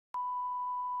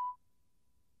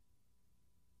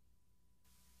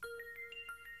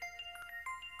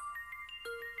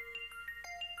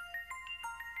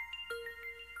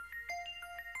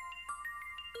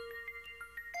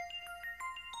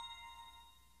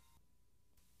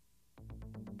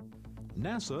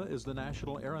NASA is the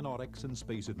National Aeronautics and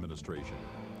Space Administration.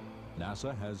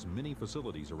 NASA has many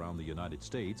facilities around the United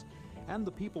States, and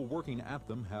the people working at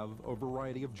them have a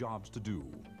variety of jobs to do.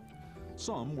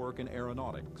 Some work in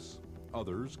aeronautics,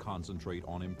 others concentrate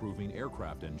on improving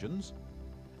aircraft engines,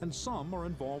 and some are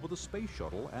involved with the space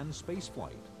shuttle and space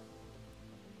flight.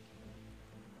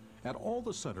 At all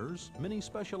the centers, many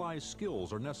specialized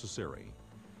skills are necessary.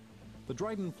 The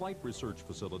Dryden Flight Research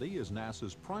Facility is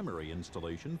NASA's primary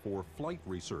installation for flight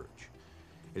research.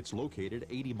 It's located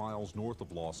 80 miles north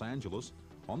of Los Angeles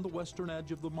on the western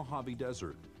edge of the Mojave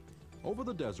Desert. Over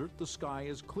the desert, the sky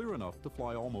is clear enough to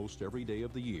fly almost every day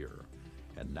of the year,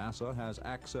 and NASA has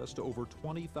access to over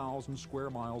 20,000 square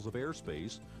miles of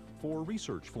airspace for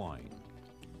research flying.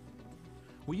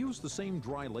 We use the same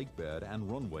dry lake bed and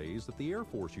runways that the Air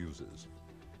Force uses,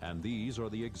 and these are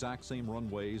the exact same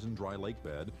runways and dry lake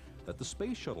bed that the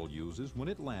Space Shuttle uses when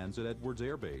it lands at Edwards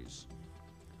Air Base.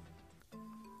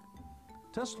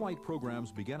 Test flight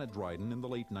programs began at Dryden in the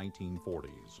late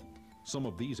 1940s. Some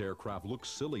of these aircraft look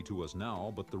silly to us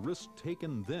now, but the risks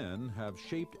taken then have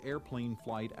shaped airplane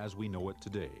flight as we know it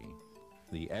today.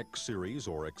 The X series,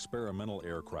 or experimental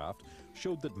aircraft,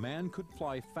 showed that man could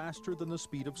fly faster than the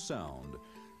speed of sound.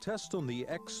 Tests on the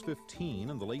X-15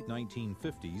 in the late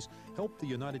 1950s helped the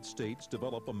United States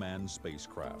develop a manned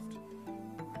spacecraft.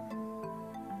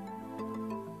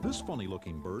 This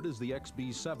funny-looking bird is the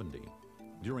XB-70.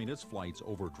 During its flights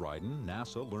over Dryden,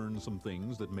 NASA learned some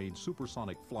things that made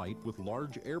supersonic flight with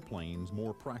large airplanes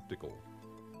more practical.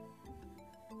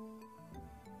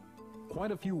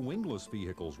 Quite a few wingless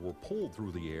vehicles were pulled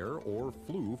through the air or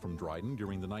flew from Dryden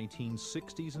during the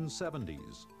 1960s and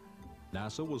 70s.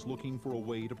 NASA was looking for a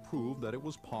way to prove that it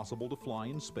was possible to fly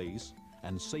in space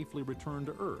and safely return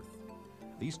to Earth.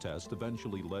 These tests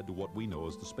eventually led to what we know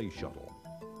as the Space Shuttle.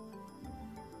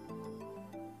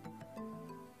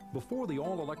 Before the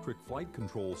all-electric flight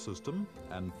control system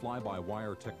and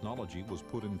fly-by-wire technology was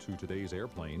put into today's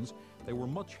airplanes, they were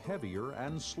much heavier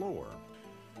and slower.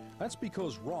 That's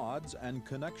because rods and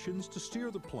connections to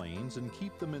steer the planes and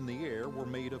keep them in the air were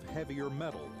made of heavier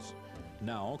metals.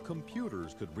 Now,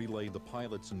 computers could relay the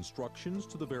pilot's instructions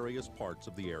to the various parts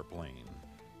of the airplane.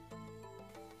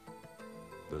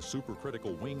 The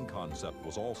supercritical wing concept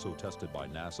was also tested by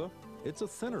NASA. It's a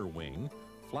thinner wing,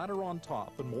 flatter on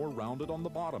top and more rounded on the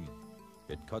bottom.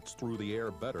 It cuts through the air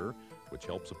better, which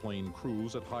helps a plane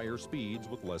cruise at higher speeds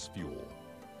with less fuel.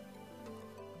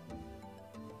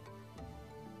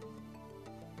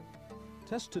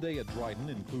 Tests today at Dryden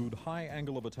include high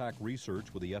angle of attack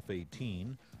research with the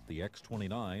F-18, the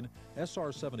X-29,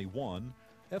 SR-71,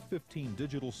 F-15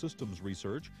 digital systems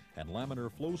research, and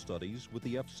laminar flow studies with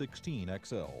the F-16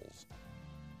 XLs.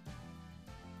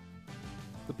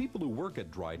 The people who work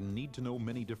at Dryden need to know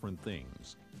many different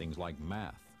things like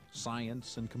math,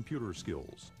 science, and computer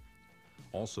skills.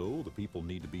 Also, the people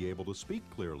need to be able to speak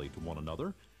clearly to one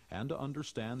another and to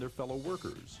understand their fellow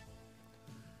workers.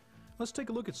 Let's take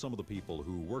a look at some of the people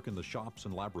who work in the shops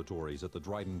and laboratories at the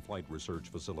Dryden Flight Research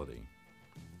Facility.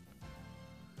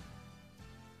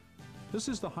 This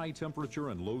is the high temperature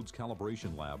and loads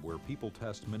calibration lab where people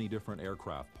test many different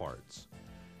aircraft parts.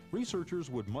 Researchers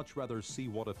would much rather see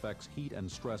what effects heat and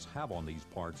stress have on these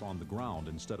parts on the ground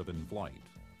instead of in flight.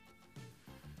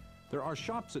 There are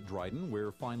shops at Dryden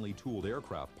where finely tooled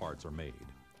aircraft parts are made.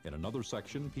 In another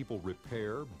section, people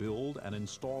repair, build, and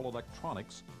install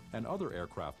electronics and other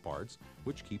aircraft parts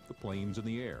which keep the planes in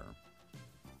the air.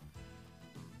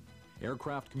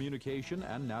 Aircraft communication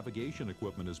and navigation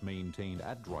equipment is maintained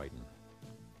at Dryden.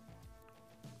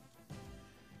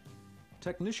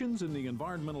 Technicians in the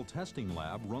environmental testing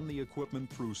lab run the equipment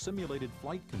through simulated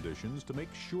flight conditions to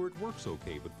make sure it works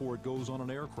okay before it goes on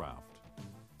an aircraft.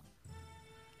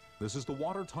 This is the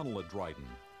water tunnel at Dryden.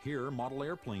 Here, model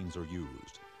airplanes are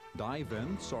used. Dye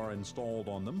vents are installed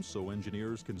on them so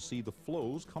engineers can see the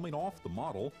flows coming off the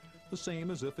model, the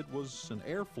same as if it was an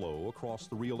airflow across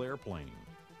the real airplane.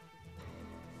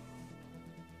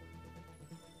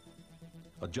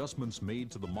 Adjustments made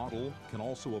to the model can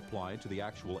also apply to the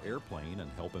actual airplane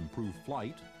and help improve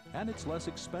flight, and it's less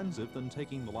expensive than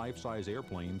taking the life-size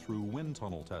airplane through wind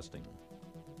tunnel testing.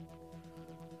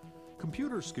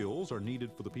 Computer skills are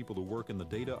needed for the people who work in the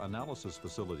data analysis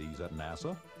facilities at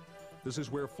NASA. This is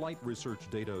where flight research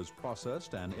data is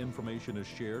processed and information is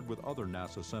shared with other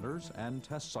NASA centers and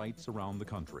test sites around the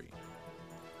country.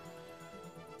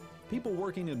 People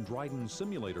working in Dryden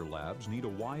simulator labs need a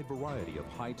wide variety of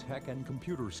high-tech and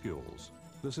computer skills.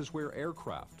 This is where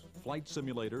aircraft, flight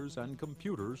simulators, and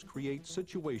computers create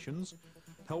situations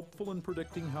helpful in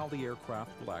predicting how the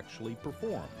aircraft will actually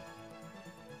perform.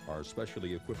 Our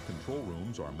specially equipped control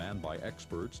rooms are manned by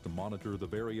experts to monitor the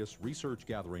various research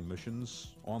gathering missions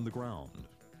on the ground.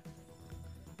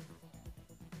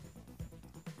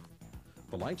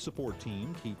 The life support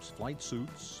team keeps flight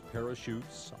suits,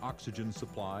 parachutes, oxygen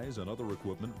supplies, and other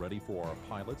equipment ready for our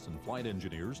pilots and flight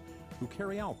engineers who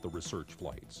carry out the research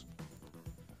flights.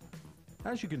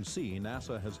 As you can see,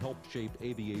 NASA has helped shape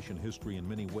aviation history in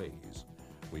many ways.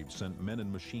 We've sent men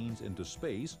and machines into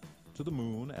space, to the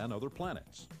moon and other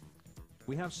planets.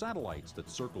 We have satellites that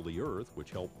circle the Earth,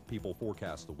 which help people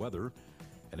forecast the weather,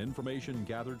 and information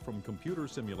gathered from computer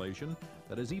simulation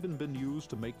that has even been used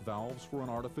to make valves for an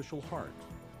artificial heart.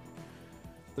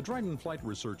 The Dryden Flight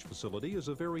Research Facility is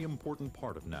a very important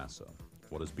part of NASA.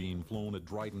 What is being flown at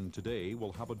Dryden today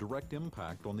will have a direct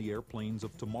impact on the airplanes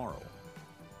of tomorrow.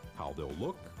 How they'll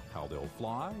look, how they'll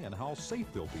fly, and how safe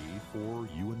they'll be for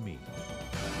you and me.